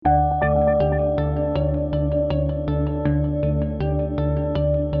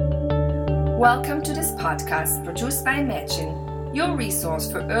Welcome to this podcast produced by Imagine, your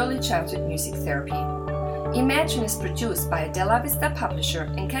resource for early childhood music therapy. Imagine is produced by Della Vista Publisher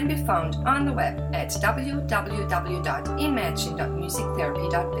and can be found on the web at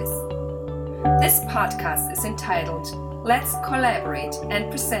www.imagine.musictherapy.biz. This podcast is entitled Let's Collaborate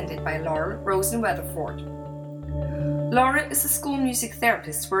and presented by Laura Rosen-Weatherford. Laura is a school music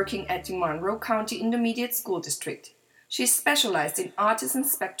therapist working at the Monroe County Intermediate School District. She is specialized in autism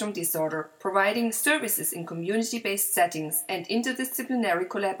spectrum disorder, providing services in community-based settings and interdisciplinary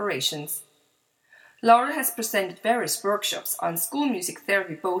collaborations. Laura has presented various workshops on school music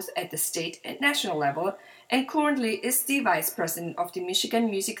therapy both at the state and national level, and currently is the vice president of the Michigan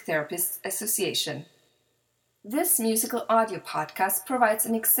Music Therapists Association. This musical audio podcast provides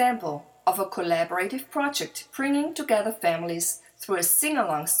an example of a collaborative project bringing together families through a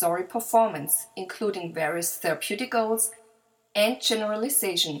sing-along story performance, including various therapeutic goals and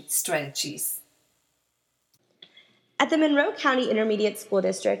generalization strategies. At the Monroe County Intermediate School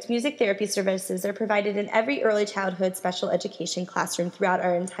District, music therapy services are provided in every early childhood special education classroom throughout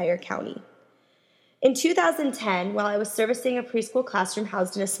our entire county. In 2010, while I was servicing a preschool classroom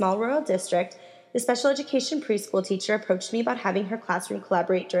housed in a small rural district, the special education preschool teacher approached me about having her classroom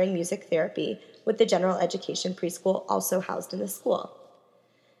collaborate during music therapy with the general education preschool also housed in the school.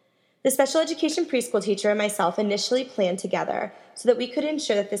 The special education preschool teacher and myself initially planned together so that we could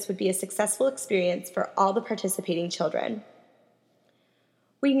ensure that this would be a successful experience for all the participating children.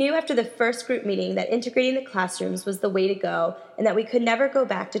 We knew after the first group meeting that integrating the classrooms was the way to go and that we could never go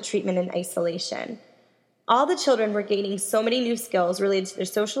back to treatment in isolation. All the children were gaining so many new skills related to their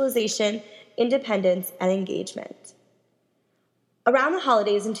socialization, independence, and engagement. Around the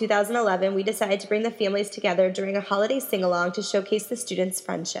holidays in 2011, we decided to bring the families together during a holiday sing-along to showcase the students'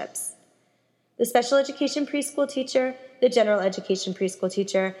 friendships. The special education preschool teacher, the general education preschool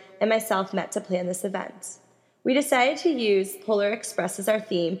teacher, and myself met to plan this event. We decided to use Polar Express as our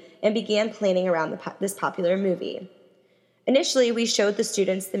theme and began planning around this popular movie. Initially, we showed the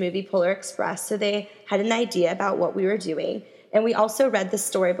students the movie Polar Express so they had an idea about what we were doing, and we also read the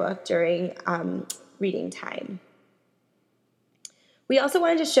storybook during reading time. We also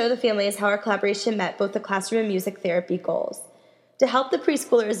wanted to show the families how our collaboration met both the classroom and music therapy goals. To help the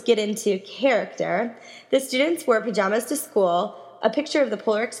preschoolers get into character, the students wore pajamas to school. A picture of the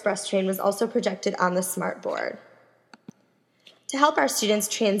Polar Express train was also projected on the smart board. To help our students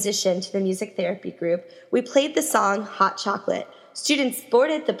transition to the music therapy group, we played the song Hot Chocolate. Students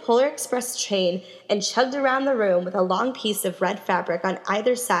boarded the Polar Express train and chugged around the room with a long piece of red fabric on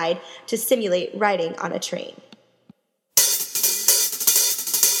either side to simulate riding on a train.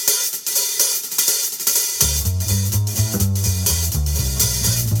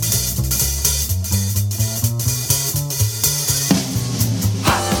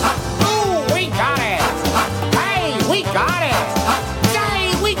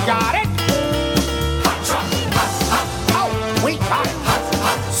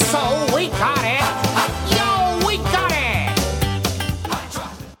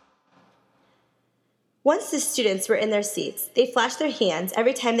 Once the students were in their seats, they flashed their hands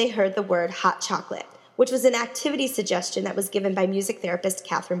every time they heard the word hot chocolate, which was an activity suggestion that was given by music therapist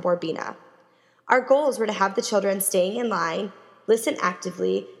Catherine Borbina. Our goals were to have the children staying in line, listen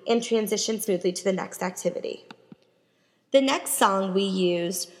actively, and transition smoothly to the next activity. The next song we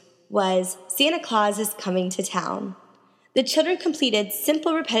used was Santa Claus is Coming to Town. The children completed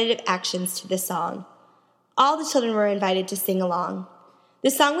simple repetitive actions to the song. All the children were invited to sing along. The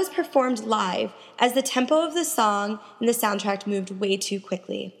song was performed live as the tempo of the song and the soundtrack moved way too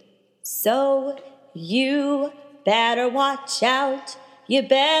quickly. So you better watch out, you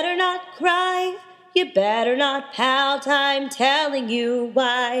better not cry, you better not pout, I'm telling you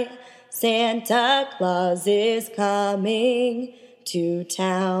why. Santa Claus is coming to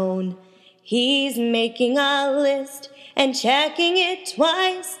town. He's making a list and checking it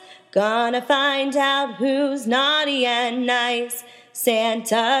twice, gonna find out who's naughty and nice.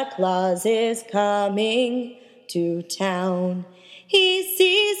 Santa Claus is coming to town. He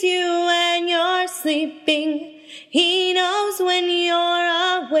sees you when you're sleeping. He knows when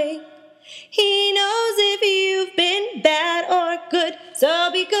you're awake. He knows if you've been bad or good,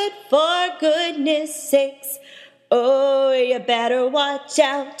 so be good for goodness sakes. Oh, you better watch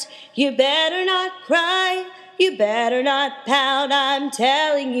out. You better not cry. You better not pout. I'm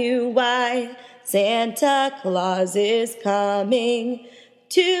telling you why. Santa Claus is coming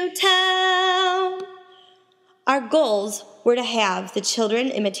to town. Our goals were to have the children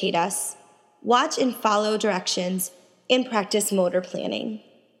imitate us, watch and follow directions, and practice motor planning.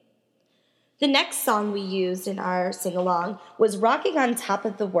 The next song we used in our sing-along was Rocking on Top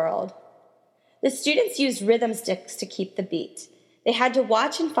of the World. The students used rhythm sticks to keep the beat. They had to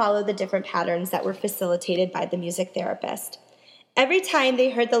watch and follow the different patterns that were facilitated by the music therapist. Every time they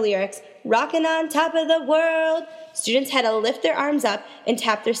heard the lyrics, "Rockin' on top of the world," students had to lift their arms up and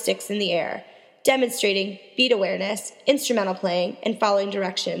tap their sticks in the air. Demonstrating beat awareness, instrumental playing, and following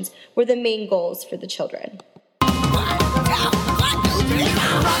directions were the main goals for the children. Rockin'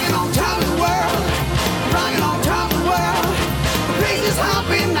 on top of the world, rockin' on top of the world. The place is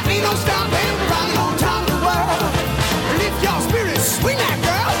hopping, there ain't no stopping. Rockin' on top of the world. Lift your spirits, swing that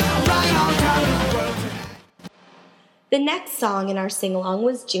girl. Rockin' on top of the world. The next song in our sing-along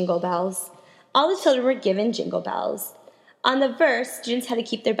was Jingle Bells. All the children were given jingle bells. On the verse, students had to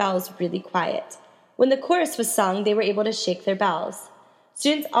keep their bells really quiet. When the chorus was sung, they were able to shake their bells.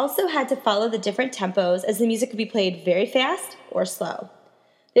 Students also had to follow the different tempos as the music could be played very fast or slow.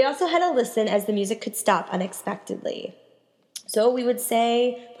 They also had to listen as the music could stop unexpectedly. So we would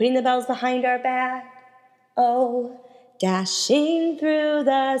say, putting the bells behind our back, oh, dashing through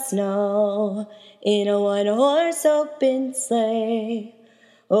the snow in a one-horse open sleigh.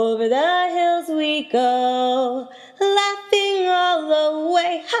 Over the hills we go, laughing all the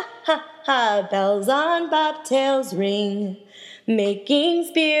way. Ha, ha, ha, bells on bobtails ring, making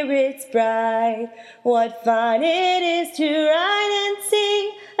spirits bright. What fun it is to ride and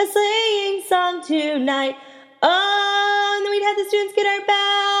sing a sleighing song tonight. Oh, and then we'd have the students get our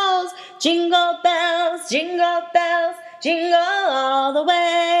bells. Jingle bells, jingle bells, jingle all the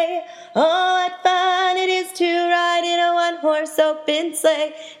way. Oh, what fun it is to ride in a one-horse open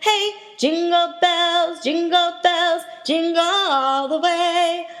sleigh. Hey, jingle bells, jingle all the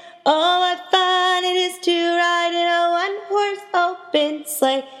way. Oh, what fun it is to ride in a one-horse open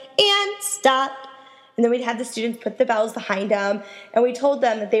sleigh. And stop. And then we'd have the students put the bells behind them, and we told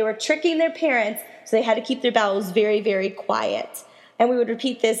them that they were tricking their parents, so they had to keep their bells very, very quiet. And we would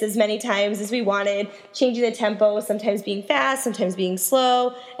repeat this as many times as we wanted, changing the tempo, sometimes being fast, sometimes being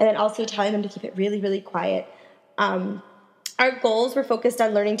slow, and then also telling them to keep it really, really quiet. Our goals were focused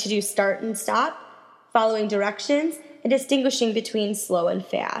on learning to do start and stop, following directions, and distinguishing between slow and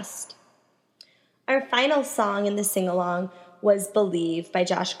fast. Our final song in the sing-along was Believe by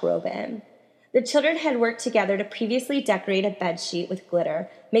Josh Groban. The children had worked together to previously decorate a bedsheet with glitter,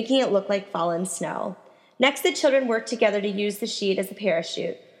 making it look like fallen snow. Next, the children worked together to use the sheet as a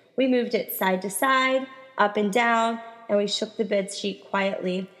parachute. We moved it side to side, up and down, and we shook the bedsheet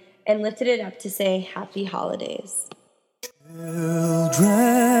quietly and lifted it up to say Happy Holidays. Children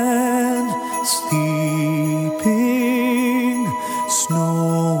sleeping,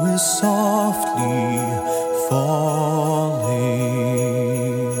 snow is softly falling,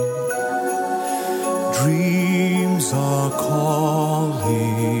 dreams are calling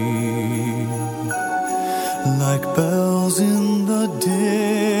like bells in the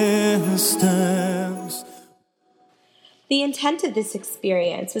distance. The intent of this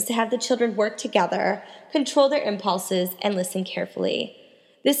experience was to have the children work together, control their impulses, and listen carefully.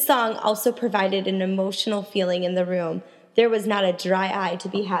 This song also provided an emotional feeling in the room. There was not a dry eye to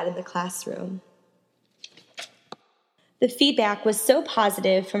be had in the classroom. The feedback was so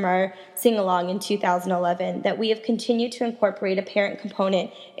positive from our sing-along in 2011 that we have continued to incorporate a parent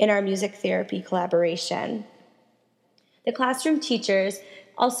component in our music therapy collaboration. The classroom teachers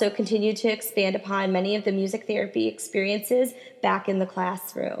also continue to expand upon many of the music therapy experiences back in the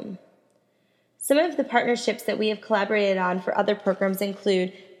classroom. Some of the partnerships that we have collaborated on for other programs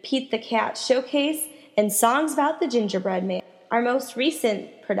include Pete the Cat Showcase and Songs About the Gingerbread Man. Our most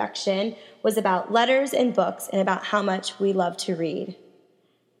recent production was about letters and books and about how much we love to read.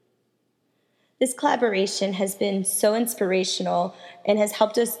 This collaboration has been so inspirational and has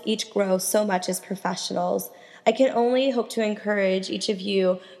helped us each grow so much as professionals. I can only hope to encourage each of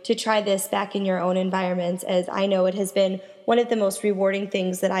you to try this back in your own environments, as I know it has been one of the most rewarding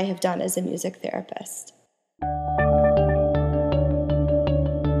things that I have done as a music therapist.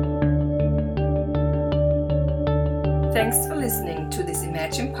 Thanks for listening to this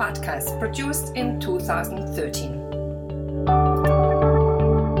Imagine podcast produced in 2013.